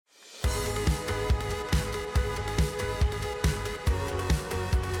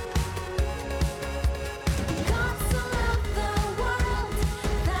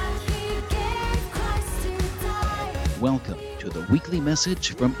weekly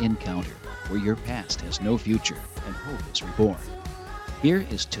message from Encounter, where your past has no future and hope is reborn. Here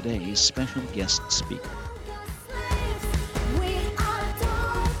is today's special guest speaker.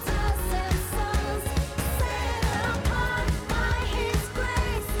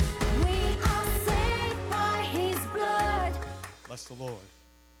 Bless the Lord.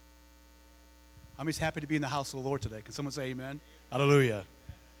 I'm just happy to be in the house of the Lord today. Can someone say amen? Hallelujah.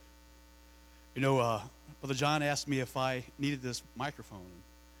 You know, Brother John asked me if I needed this microphone.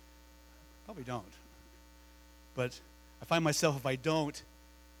 Probably don't. But I find myself, if I don't,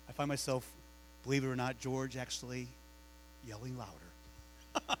 believe it or not, George, actually yelling louder.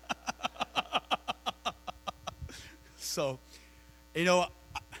 So, you know,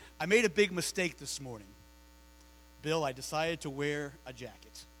 I made a big mistake this morning. Bill, I decided to wear a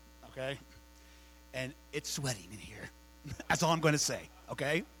jacket, okay? And it's sweating in here. That's all I'm going to say,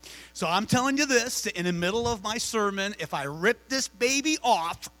 okay? So I'm telling you this in the middle of my sermon. If I rip this baby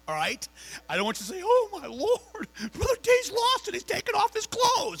off, all right, I don't want you to say, oh, my Lord, Brother Day's lost and he's taking off his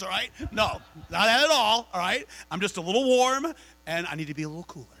clothes, all right? No, not that at all right? I'm just a little warm, and I need to be a little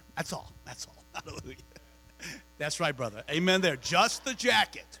cooler. That's all. Hallelujah. That's right, brother. Amen there. Just the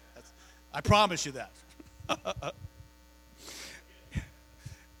jacket. I promise you that.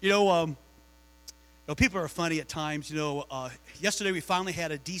 You know, people are funny at times. Yesterday we finally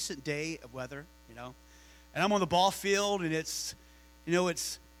had a decent day of weather, and I'm on the ball field, and it's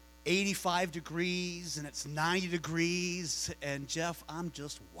 85 degrees, and it's 90 degrees, and Jeff, I'm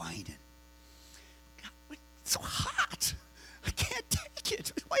just whining. God, it's so hot. I can't take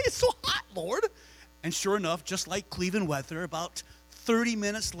it. Why is it so hot, Lord? And sure enough, just like Cleveland weather, about 30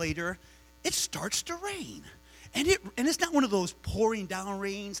 minutes later, it starts to rain. And it's not one of those pouring down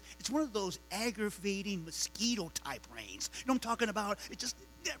rains. It's one of those aggravating mosquito-type rains. You know what I'm talking about? It just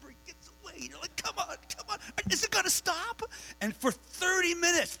never gets away. You're like, come on. Is it going to stop? And for 30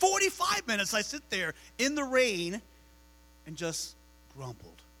 minutes, 45 minutes, I sit there in the rain and just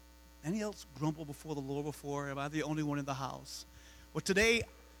grumbled. Any else grumble before the Lord before? Am I the only one in the house? Well, today,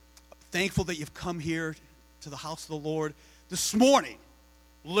 I'm thankful that you've come here to the house of the Lord. This morning,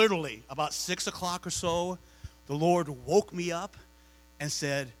 literally about 6 o'clock or so, the Lord woke me up and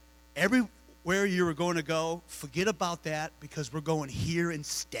said, everywhere you were going to go, forget about that because we're going here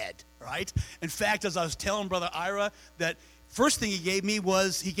instead, right? In fact, as I was telling Brother Ira, that first thing he gave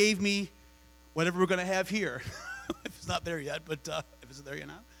me whatever we're going to have here. If it's not there yet, but if it's there yet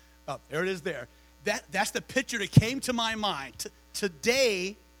now. Oh, there it is there. That's the picture that came to my mind.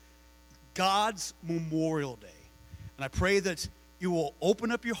 Today, God's Memorial Day. And I pray that you will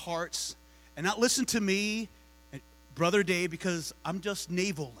open up your hearts and not listen to me, Brother Dave, because I'm just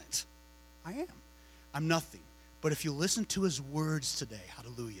navalent. I am. I'm nothing. But if you listen to his words today,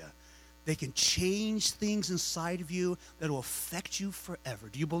 hallelujah, they can change things inside of you that will affect you forever.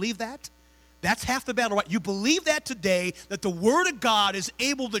 Do you believe that? That's half the battle, right? You believe that today, that the word of God is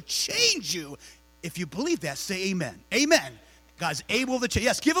able to change you. If you believe that, say amen. Amen. God's able to change.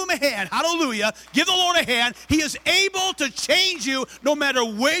 Yes, give him a hand. Hallelujah. Give the Lord a hand. He is able to change you no matter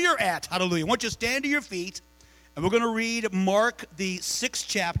where you're at. Hallelujah. I want you to stand to your feet. And we're going to read Mark, the 6th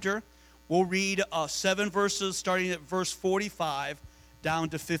chapter. We'll read 7 verses starting at verse 45 down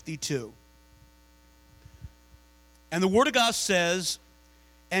to 52. And the Word of God says,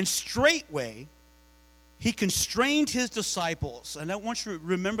 and straightway he constrained his disciples. And I want you to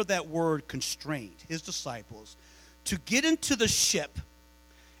remember that word, constrained, his disciples, to get into the ship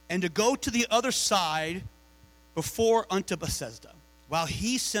and to go to the other side before unto Bethsaida, while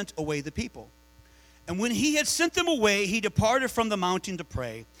he sent away the people. And when he had sent them away, he departed from the mountain to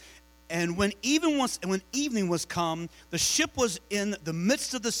pray. And when evening was come, the ship was in the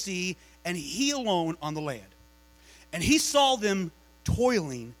midst of the sea, and he alone on the land. And he saw them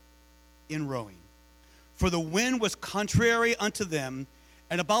toiling in rowing, for the wind was contrary unto them.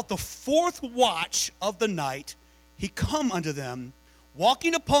 And about the 4th watch of the night, he come unto them,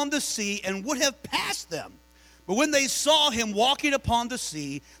 walking upon the sea, and would have passed them. But when they saw him walking upon the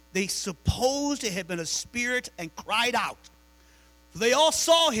sea, they supposed it had been a spirit and cried out. For they all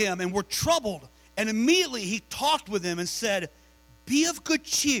saw him and were troubled. And immediately he talked with them and said, be of good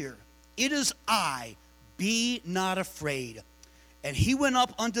cheer. It is I. Be not afraid. And he went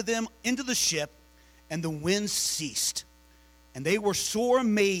up unto them into the ship, and the wind ceased. And they were sore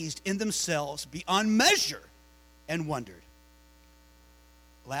amazed in themselves beyond measure and wondered.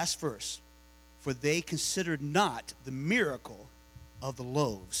 Last verse. For they considered not the miracle of the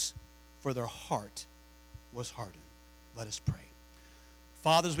loaves, for their heart was hardened. Let us pray.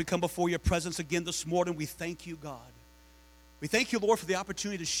 Father, as we come before your presence again this morning, we thank you, God, We thank you, Lord, for the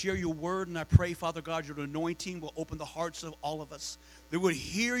opportunity to share your word, and I pray, Father God, your anointing will open the hearts of all of us, that we would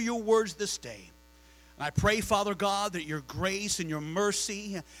hear your words this day. And I pray, Father God, that your grace and your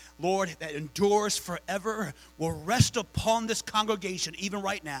mercy, Lord, that endures forever, will rest upon this congregation even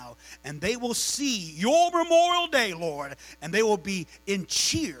right now. And they will see your Memorial Day, Lord, and they will be in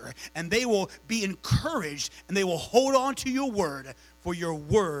cheer, and they will be encouraged, and they will hold on to your word, for your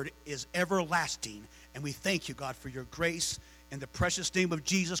word is everlasting. And we thank you, God, for your grace. In the precious name of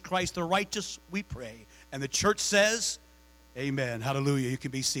Jesus Christ, the righteous, we pray. And the church says, amen. Hallelujah. You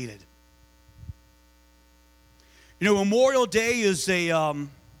can be seated. You know, Memorial Day has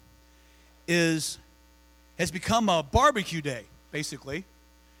become a barbecue day, basically.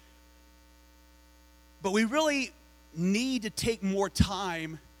 But we really need to take more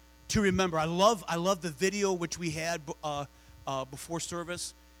time to remember. I love the video which we had before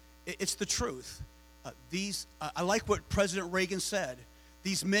service. It's the truth. I like what President Reagan said.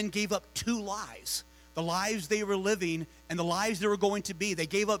 These men gave up 2 lives. The lives they were living and the lives they were going to be. They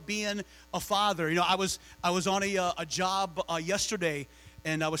gave up being a father. You know, I was on a job yesterday,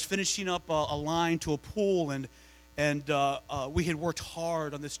 and I was finishing up a line to a pool, and we had worked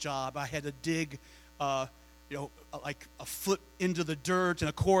hard on this job. I had to dig, like a foot into the dirt, and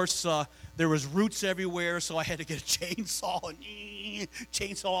of course there was roots everywhere, so I had to get a chainsaw and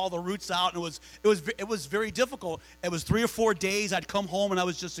chainsaw all the roots out, and it was very difficult. It was 3 or 4 days. I'd come home and I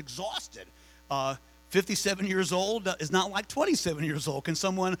was just exhausted. 57 years old is not like 27 years old. Can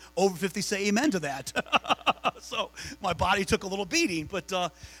someone over 50 say amen to that? So my body took a little beating, but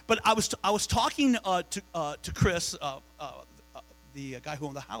I was talking to Chris, the guy who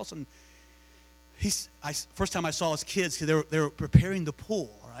owned the house, and first time I saw his kids, they were preparing the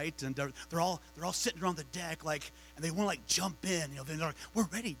pool, right? And they're all sitting around the deck, like, and they want to like jump in, you know. They're like, "We're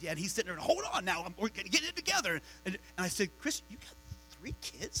ready, Dad." He's sitting there, "Hold on, now we're gonna get it together." And I said, "Chris, you got 3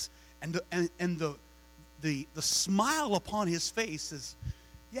 kids?" And the smile upon his face is,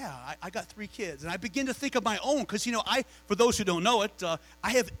 yeah, I got 3 kids. And I begin to think of my own, because, you know, for those who don't know it,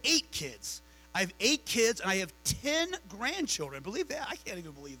 I have 8 kids. I have 8 kids, and I have 10 grandchildren. Believe that? I can't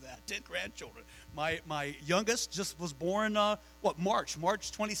even believe that. 10 grandchildren. My youngest just was born, March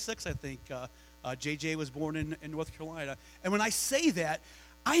 26th, I think. JJ was born in North Carolina. And when I say that,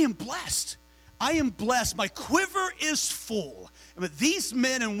 I am blessed. I am blessed. My quiver is full. But these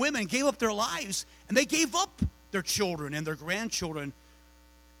men and women gave up their lives, and they gave up their children and their grandchildren,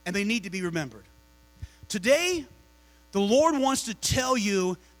 and they need to be remembered. Today, the Lord wants to tell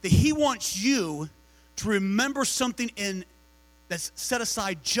you that he wants you to remember something that's set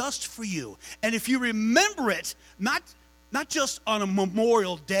aside just for you. And if you remember it, not just on a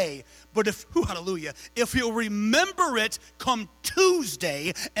Memorial Day, but if you'll remember it come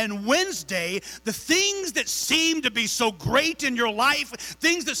Tuesday and Wednesday, the things that seem to be so great in your life,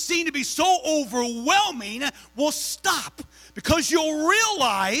 things that seem to be so overwhelming, will stop. Because you'll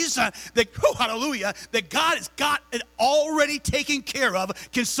realize that God has got it already taken care of.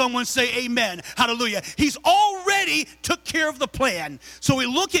 Can someone say amen? Hallelujah. He's already took care of the plan. So we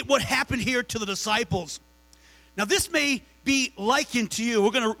look at what happened here to the disciples. Now this may be likened to you.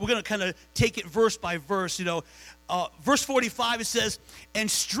 We're gonna kind of take it verse by verse. You know, verse 45, it says,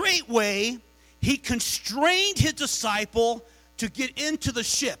 "And straightway he constrained his disciple to get into the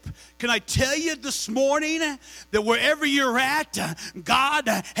ship." Can I tell you this morning that wherever you're at, God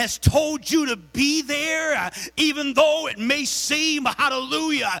has told you to be there, even though it may seem,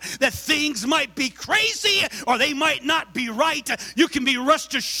 hallelujah, that things might be crazy or they might not be right. You can be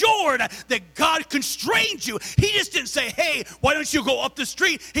rest assured that God constrained you. He just didn't say, "Hey, why don't you go up the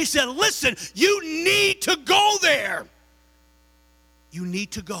street?" He said, "Listen, you need to go there. You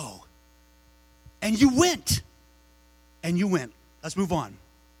need to go." And you went. And you went. Let's move on.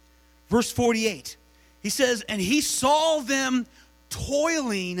 Verse 48. He says, "And he saw them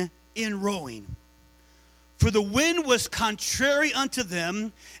toiling in rowing, for the wind was contrary unto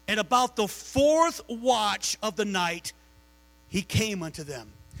them, and about the 4th watch of the night he came unto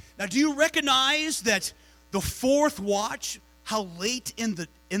them." Now, do you recognize that the 4th watch, how late in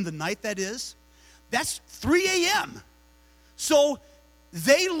the night that is? That's 3 a.m. So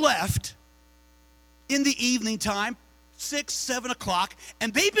they left in the evening time, 6, 7 o'clock,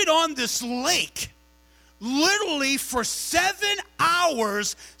 and they've been on this lake literally for 7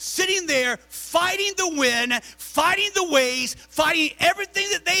 hours, sitting there fighting the wind, fighting the waves, fighting everything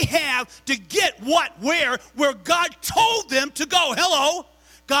that they have to get where God told them to go. Hello?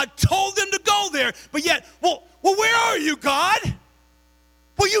 God told them to go there, but yet, well, where are you, God?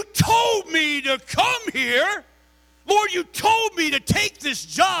 Well, you told me to come here. Lord, you told me to take this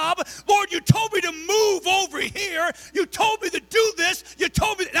job. Lord, you told me to move over here. You told me to do this. You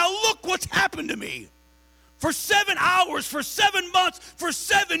told me. Now look what's happened to me. For 7 hours, for 7 months, for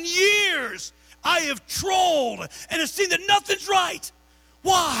 7 years, I have trolled and have seen that nothing's right.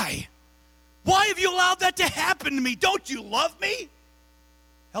 Why? Why have you allowed that to happen to me? Don't you love me?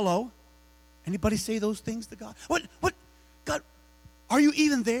 Hello? Anybody say those things to God? What? God, are you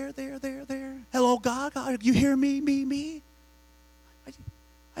even there? Hello, God? God, you hear me?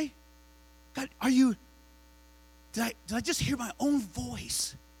 God, are you, did I just hear my own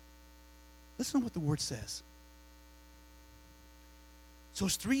voice? Listen to what the word says. So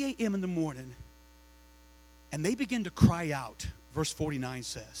it's 3 a.m. in the morning, and they begin to cry out, verse 49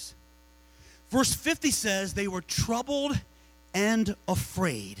 says. Verse 50 says they were troubled and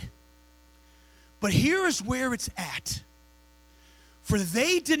afraid. But here is where it's at. For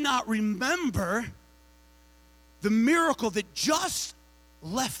they did not remember the miracle that just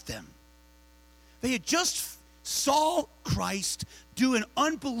left them. They had just saw Christ do an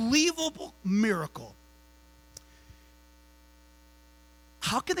unbelievable miracle.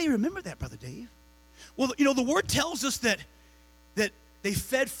 How can they remember that, Brother Dave? Well, you know, the word tells us that they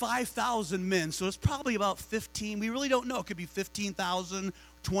fed 5,000 men, so it's probably about 15. We really don't know. It could be 15,000,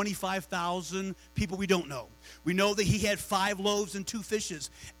 25,000 people. We don't know. We know that he had 5 loaves and 2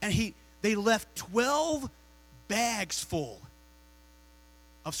 fishes, and they left 12 bags full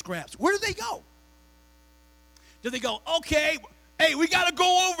of scraps. Where did they go? Did they go, okay, hey, we got to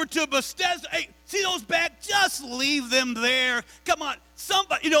go over to Bethesda. Hey, see those bags? Just leave them there. Come on.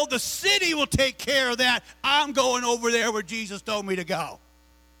 Somebody, the city will take care of that. I'm going over there where Jesus told me to go.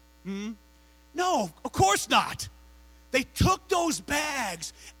 No, of course not. They took those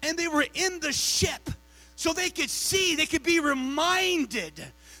bags and they were in the ship so they could see, they could be reminded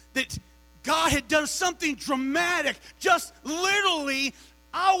that God had done something dramatic just literally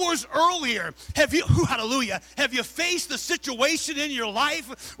hours earlier. Have you faced the situation in your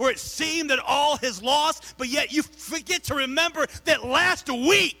life where it seemed that all is lost, but yet you forget to remember that last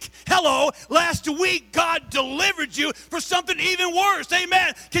week God delivered you for something even worse?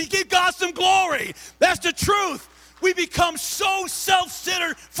 Amen. Can you give God some glory? That's the truth. We become so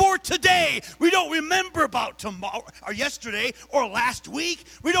self-centered for today. We don't remember about tomorrow or yesterday or last week.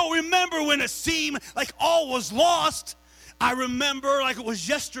 We don't remember when it seemed like all was lost. I remember like it was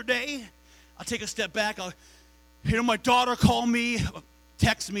yesterday. I'll take a step back. My daughter called me,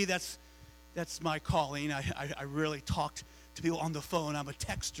 text me. That's my calling. I really talked to people on the phone. I'm a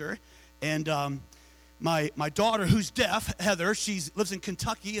texter. And my daughter, who's deaf, Heather, she lives in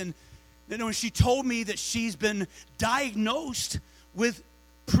Kentucky. And when she told me that she's been diagnosed with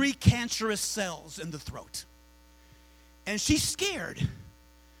precancerous cells in the throat. And she's scared.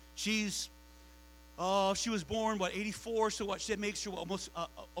 She was born, 84, so that makes her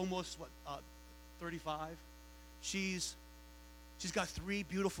almost 35. She's got 3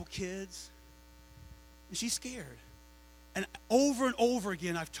 beautiful kids, and she's scared. And over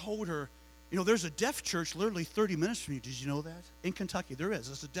again, I've told her, there's a deaf church literally 30 minutes from you. Did you know that? In Kentucky, there is.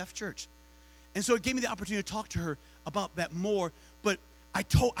 It's a deaf church. And so it gave me the opportunity to talk to her about that more, but I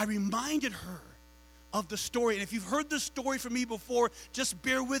reminded her of the story. And if you've heard this story from me before, just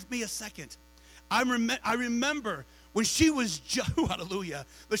bear with me a second. I remember when she was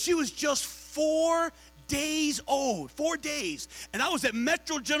but she was just 4 days old, 4 days. And I was at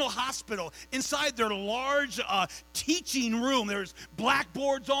Metro General Hospital inside their large teaching room. There's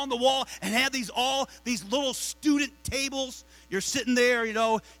blackboards on the wall and had these little student tables. You're sitting there,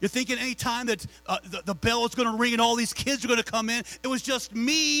 you're thinking any time that the bell is going to ring and all these kids are going to come in. It was just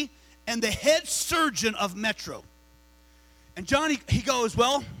me and the head surgeon of Metro. And Johnny, he goes,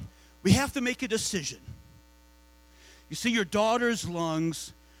 well, we have to make a decision. You see, your daughter's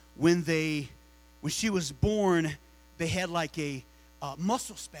lungs, when she was born, they had like a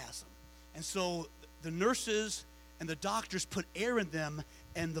muscle spasm. And so the nurses and the doctors put air in them,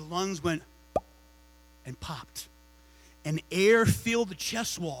 and the lungs went and popped. And air filled the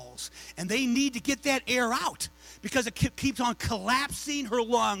chest walls. And they need to get that air out because it keeps on collapsing her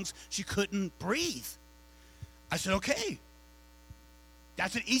lungs. She couldn't breathe. I said, okay.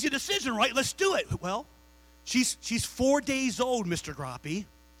 That's an easy decision, right? Let's do it. Well, she's 4 days old, Mr. Groppe.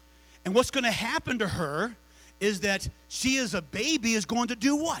 And what's going to happen to her is that she as a baby is going to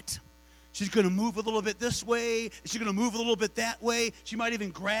do what? She's going to move a little bit this way. She's going to move a little bit that way. She might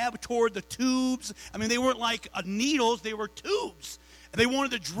even grab toward the tubes. I mean, they weren't like needles. They were tubes. And they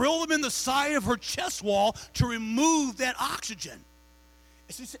wanted to drill them in the side of her chest wall to remove that oxygen.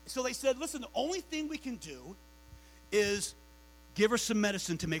 So they said, listen, the only thing we can do is give her some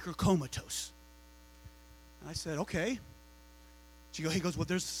medicine to make her comatose. And I said, okay. He goes, well,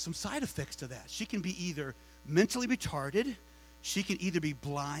 there's some side effects to that. She can be either mentally retarded, she can either be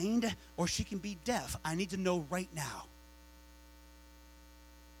blind, or she can be deaf. I need to know right now.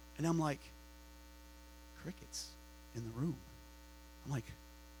 And I'm like, crickets in the room. I'm like,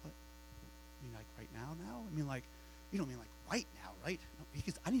 what? You mean like right now? I mean like, you don't mean like right now, right? No,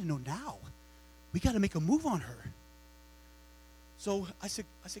 because I need to know now. We got to make a move on her. So I said,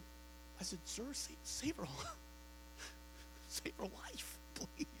 sir, save her. Save her life,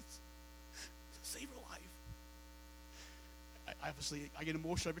 please. Save her life. I get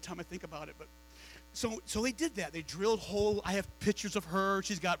emotional every time I think about it, but so they did that. They drilled hole. I have pictures of her.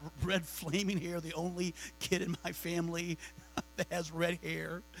 She's got red flaming hair, the only kid in my family that has red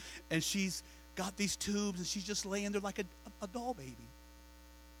hair. And she's got these tubes, and she's just laying there like a doll baby.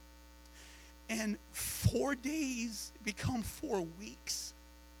 And 4 days become 4 weeks.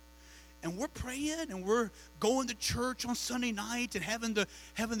 And we're praying, and we're going to church on Sunday night and having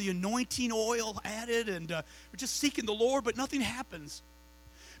the anointing oil added, and we're just seeking the Lord, but nothing happens.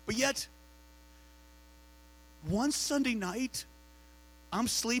 But yet, one Sunday night, I'm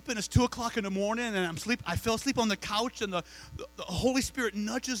sleeping. It's 2 o'clock in the morning, and I fell asleep on the couch, and the Holy Spirit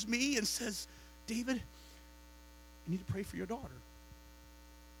nudges me and says, David, you need to pray for your daughter.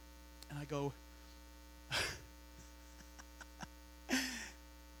 And I go,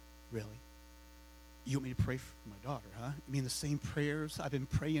 really? You want me to pray for my daughter, huh? You mean the same prayers I've been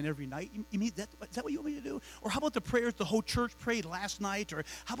praying every night? You mean is that what you want me to do? Or how about the prayers the whole church prayed last night? Or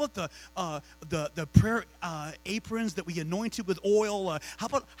how about the prayer aprons that we anointed with oil? How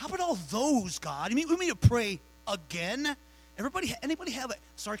about all those, God? You mean we need to pray again? Anybody have a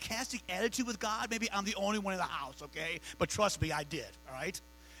sarcastic attitude with God? Maybe I'm the only one in the house, okay? But trust me, I did, all right?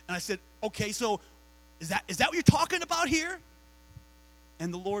 And I said, okay, so is that what you're talking about here?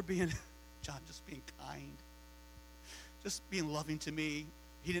 And the Lord John, just being kind, just being loving to me.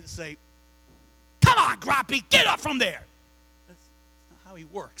 He didn't say, come on, Groppy, get up from there. That's not how he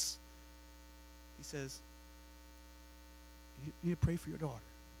works. He says, you need to pray for your daughter.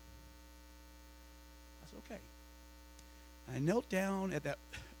 I said, okay. And I knelt down at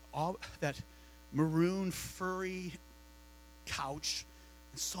that maroon, furry couch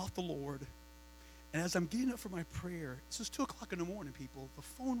and sought the Lord. And as I'm getting up for my prayer, this is 2 o'clock in the morning, people, the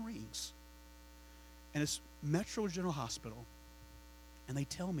phone rings. And it's Metro General Hospital. And they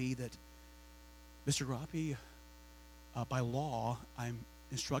tell me that, Mr. Groppy, by law, I'm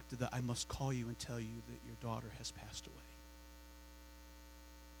instructed that I must call you and tell you that your daughter has passed away.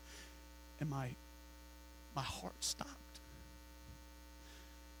 And my heart stopped.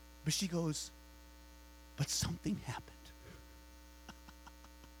 But she goes, but something happened.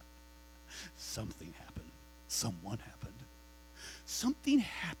 Something happened. Someone happened. Something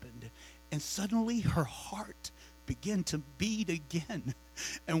happened, and suddenly her heart began to beat again.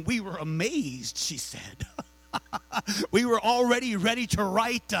 And we were amazed, she said. We were already ready to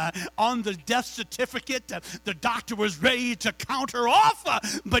write on the death certificate. The doctor was ready to count her off,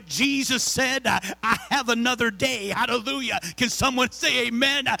 but Jesus said, I have another day. Hallelujah. Can someone say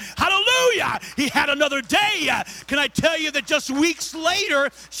amen? Hallelujah. He had another day. Can I tell you that just weeks later,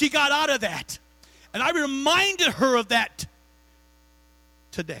 she got out of that. And I reminded her of that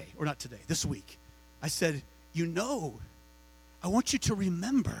this week. I said, I want you to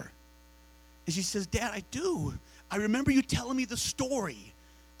remember. And she says, Dad, I do. I remember you telling me the story.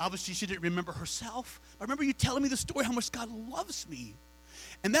 Obviously, she didn't remember herself. I remember you telling me the story, how much God loves me.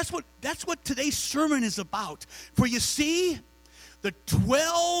 And that's what today's sermon is about. For you see, the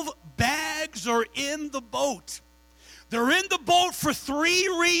 12 bags are in the boat. They're in the boat for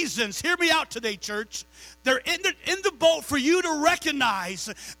 3 reasons. Hear me out today, church. They're in the boat for you to recognize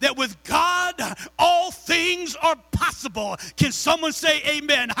that with God, all things are possible. Can someone say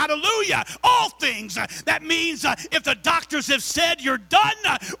amen? Hallelujah. All things. That means if the doctors have said you're done,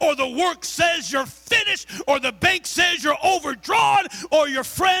 or the work says you're finished, or the bank says you're overdrawn, or your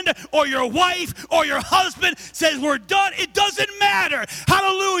friend or your wife or your husband says we're done, it doesn't matter.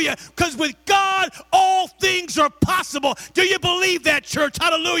 Hallelujah. Because with God, all things are possible. Do you believe that, church?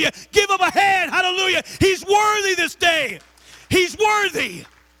 Hallelujah. Give him a hand. Hallelujah. He's worthy this day. He's worthy.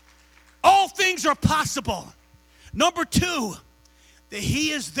 All things are possible. Number 2, that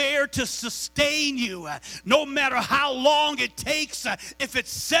he is there to sustain you no matter how long it takes. If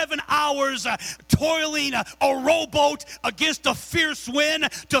it's 7 hours toiling a rowboat against a fierce wind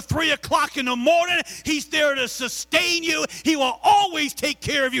to 3 o'clock in the morning, he's there to sustain you. He will always take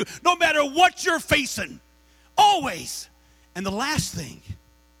care of you no matter what you're facing. Always. And the last thing,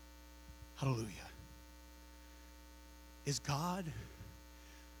 hallelujah, is God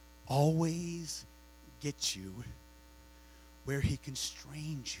always get you where he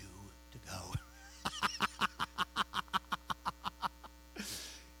constrains you to go.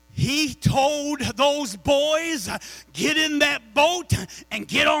 He told those boys, get in that boat and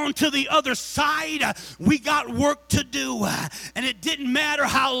get on to the other side. We got work to do. And it didn't matter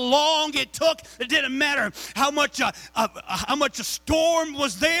how long it took. It didn't matter how much a storm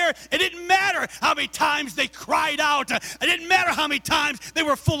was there. It didn't matter how many times they cried out. It didn't matter how many times they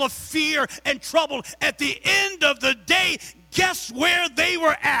were full of fear and trouble. At the end of the day, guess where they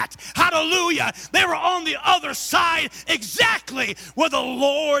were at? Hallelujah. They were on the other side, exactly where the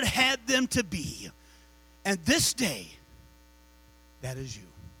Lord had them to be. And this day, that is you.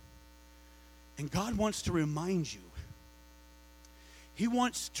 And God wants to remind you. He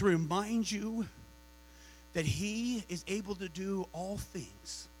wants to remind you that he is able to do all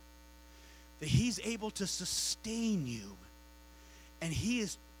things. That he's able to sustain you. And he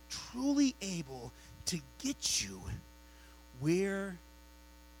is truly able to get you where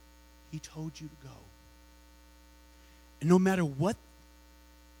he told you to go. And no matter what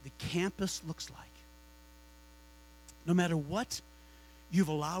the campus looks like, no matter what you've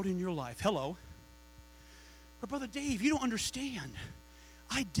allowed in your life, hello, but Brother Dave, you don't understand.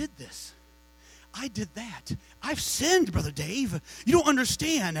 I did this. I did that. I've sinned, Brother Dave. You don't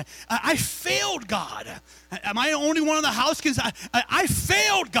understand. I failed God. Am I the only one in the house? Because I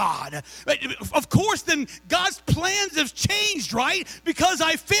failed God. Of course, then God's plans have changed, right? Because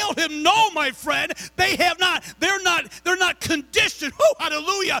I failed him. No, my friend, they have not. They're not conditioned,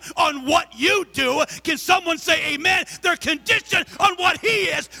 hallelujah, on what you do. Can someone say amen? They're conditioned on what he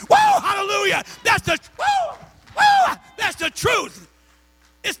is. Whoa, hallelujah. That's the truth.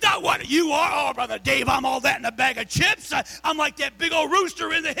 It's not what you are. Oh, Brother Dave, I'm all that in a bag of chips. I'm like that big old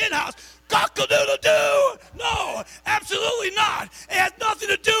rooster in the hen house. Cock-a-doodle-doo. No, absolutely not. It has nothing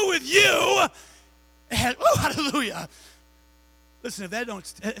to do with you. It has, oh, hallelujah. Listen, if that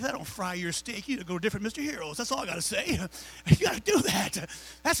don't fry your steak, you go to different Mr. Heroes. That's all I got to say. You got to do that.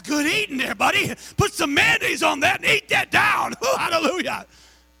 That's good eating there, buddy. Put some mayonnaise on that and eat that down. Oh, hallelujah.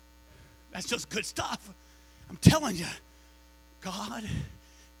 That's just good stuff. I'm telling you, God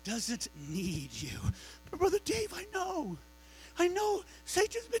doesn't need you. But Brother Dave, I know.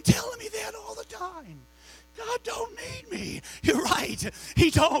 Satan's been telling me that all the time. God don't need me. You're right. He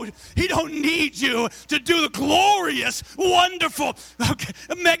don't need you to do the glorious, wonderful,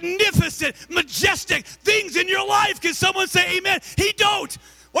 magnificent, majestic things in your life. Can someone say amen? He don't.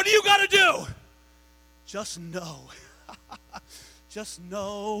 What do you got to do? Just know. Just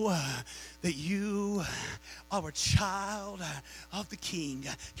know that you are a child of the King.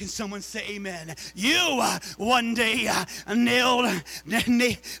 Can someone say amen? You one day nailed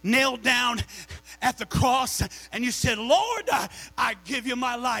down at the cross and you said, Lord, I give you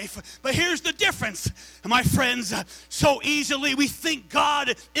my life. But here's the difference, my friends. So easily we think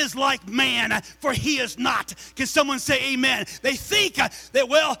God is like man, for he is not. Can someone say amen? They think that,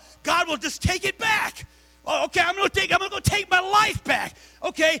 well, God will just take it back. Oh, okay, I'm going to take my life back.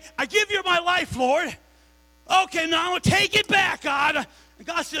 Okay, I give you my life, Lord. Okay, now I'm going to take it back, God. And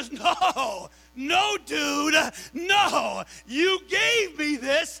God says, no, dude, no. You gave me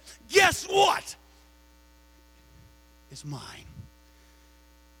this. Guess what? It's mine.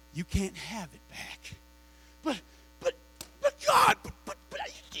 You can't have it back. But God,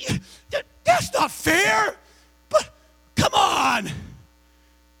 that's not fair. But come on.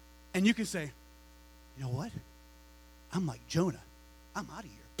 And you can say, you know what? I'm like Jonah. I'm out of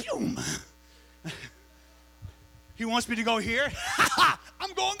here. Boom. He wants me to go here.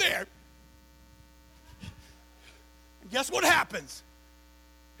 I'm going there. And guess what happens?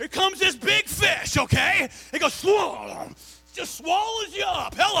 Here comes this big fish, okay? It goes, swallow. Just swallows you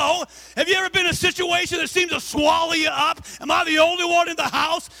up. Hello. Have you ever been in a situation that seems to swallow you up? Am I the only one in the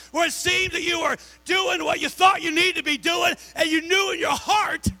house where it seems that you were doing what you thought you needed to be doing, and you knew in your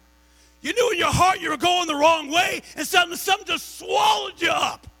heart you were going the wrong way, and something just swallowed you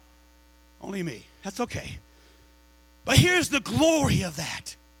up? Only me. That's okay. But here's the glory of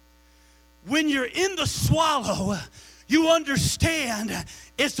that. When you're in the swallow, you understand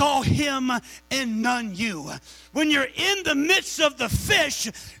it's all him and none you. When you're in the midst of the fish,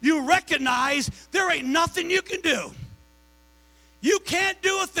 you recognize there ain't nothing you can do. You can't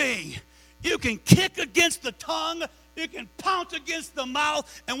do a thing. You can kick against the tongue, you can pounce against the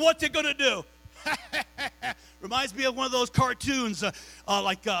mouth, and what's it going to do? Reminds me of one of those cartoons,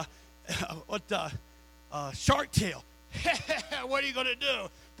 Shark Tale. What are you going to do?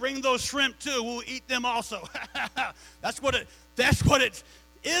 Bring those shrimp too. We'll eat them also. That's what it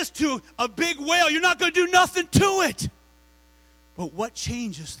is to a big whale. You're not going to do nothing to it. But what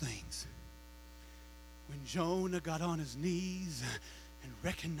changes things when Jonah got on his knees and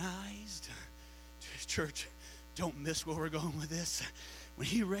recognized, church, don't miss where we're going with this. When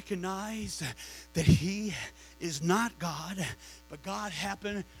he recognized that he is not God, but God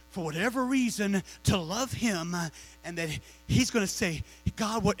happened for whatever reason to love him, and that he's going to say,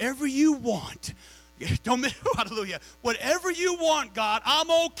 God, whatever you want, don't miss, hallelujah, whatever you want, God,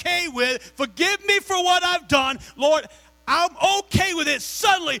 I'm okay with. Forgive me for what I've done. Lord, I'm okay with it.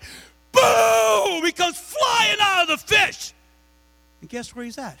 Suddenly, boom, he comes flying out of the fish. And guess where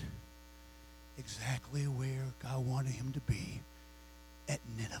he's at? Exactly where God wanted him to be, at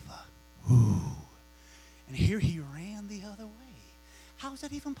Nineveh. Ooh. And here he ran the other way. How is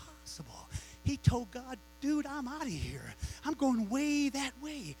that even possible? He told God, dude, I'm out of here. I'm going way that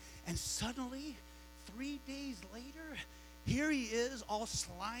way. And suddenly, 3 days later, here he is, all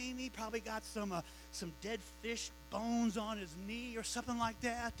slimy, probably got some dead fish bones on his knee or something like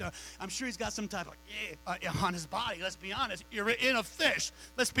that. I'm sure he's got some type of on his body. Let's be honest. You're in a fish.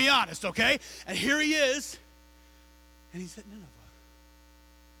 Let's be honest, okay? And here he is, and he's at Nineveh.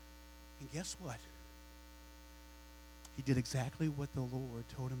 And guess what? He did exactly what the Lord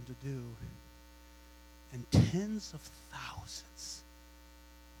told him to do. And tens of thousands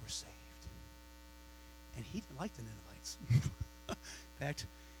were saved. And he didn't like the Ninevites. In fact,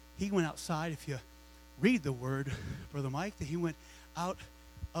 he went outside. If you read the word, Brother Mike, that he went out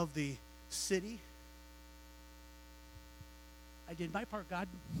of the city. I did my part, God.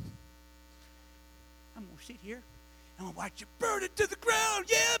 I'm going to sit here. I'm going to watch you burn it to the ground.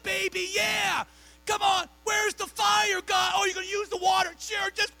 Yeah, baby, yeah. Come on. Where's the fire, God? Oh, you're going to use the water.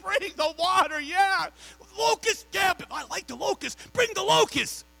 Sure, just bring the water, yeah. Locust, yeah, but I like the locust. Bring the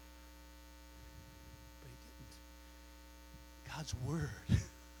locust. God's word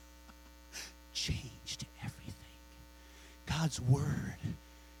changed everything. God's word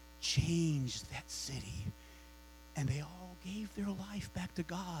changed that city. And they all gave their life back to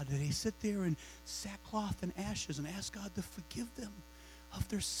God. And they sit there in sackcloth and ashes and ask God to forgive them of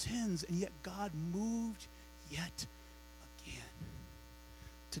their sins. And yet God moved yet again.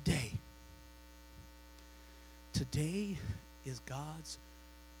 Today is God's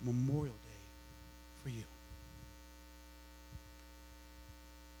Memorial Day for you.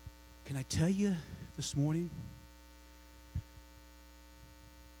 Can I tell you this morning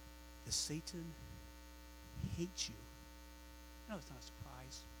that Satan hates you? I know it's not a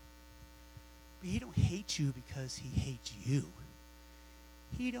surprise. But he don't hate you because he hates you.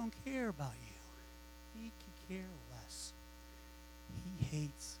 He don't care about you. He can care less. He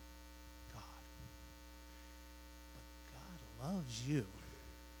hates God. But God loves you.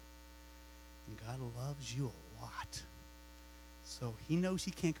 And God loves you a lot. So he knows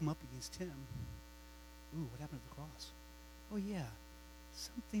he can't come up against him. Ooh, what happened to the cross? Oh, yeah.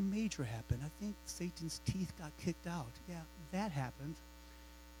 Something major happened. I think Satan's teeth got kicked out. Yeah, that happened.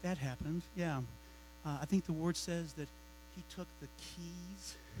 That happened, yeah. I think the word says that he took the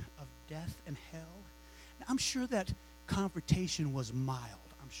keys of death and hell. Now, I'm sure that confrontation was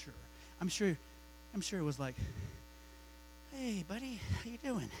mild, I'm sure it was like, hey, buddy, how you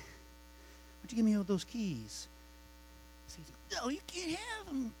doing? Why don't you give me all those keys? Satan, no, you can't have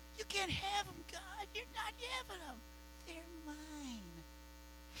them. You can't have them, God. You're not having them. They're mine.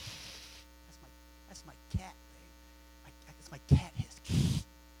 That's my cat thing. That's my cat hiss.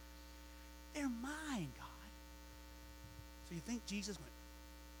 They're mine, God. So you think Jesus went,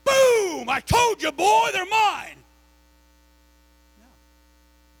 boom! I told you, boy, they're mine. No,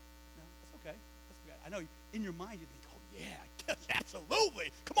 that's okay. I know in your mind you think, oh yeah,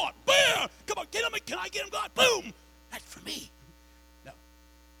 absolutely. Come on, bam! Come on, get them. Can I get them, God? Boom! That's for me. No.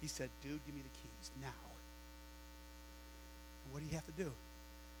 He said, dude, give me the keys now. And what do you have to do?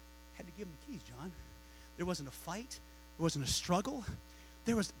 Had to give him the keys, John. There wasn't a fight. There wasn't a struggle.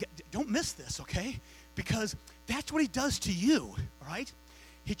 Don't miss this, okay? Because that's what he does to you, all right?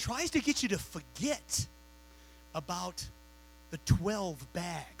 He tries to get you to forget about the 12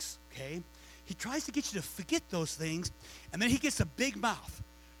 bags, okay? He tries to get you to forget those things, and then he gets a big mouth.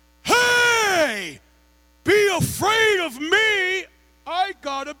 Hey! Be afraid of me. I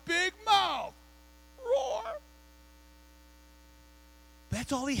got a big mouth. Roar.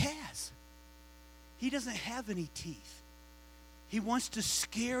 That's all he has. He doesn't have any teeth. He wants to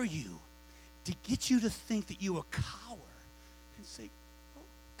scare you, to get you to think that you are a coward and say, oh,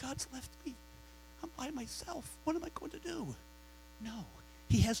 God's left me. I'm by myself. What am I going to do? No.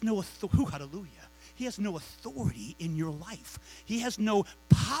 He has no authority. Hallelujah. He has no authority in your life. He has no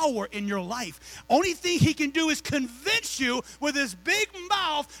power in your life. Only thing he can do is convince you with his big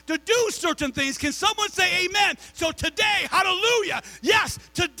mouth to do certain things. Can someone say amen? So today, hallelujah, yes,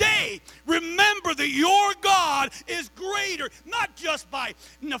 today, remember that your God is greater, not just by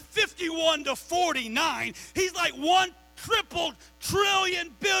 51 to 49. He's like 1 triple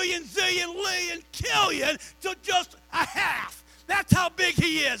trillion billion zillion billion killion to just a half. That's how big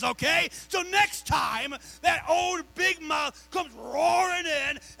he is, okay? So next time that old big mouth comes roaring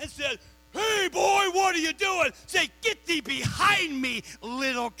in and says, hey, boy, what are you doing? Say, get thee behind me,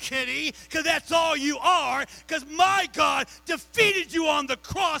 little kitty, because that's all you are, because my God defeated you on the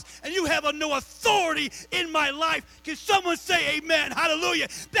cross, and you have no authority in my life. Can someone say amen? Hallelujah.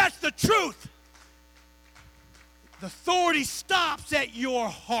 That's the truth. The authority stops at your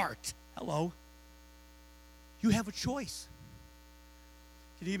heart. Hello. You have a choice.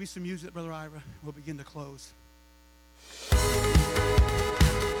 Can you give me some music, Brother Ira? We'll begin to close.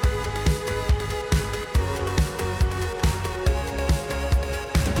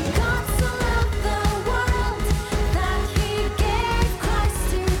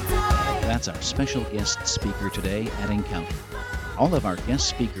 That's our special guest speaker today at Encounter. All of our guest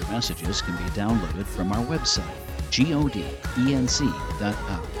speaker messages can be downloaded from our website, godenc.com.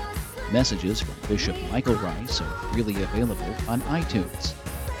 Messages from Bishop Michael Rice are freely available on iTunes.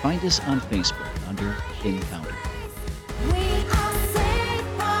 Find us on Facebook under Encounter.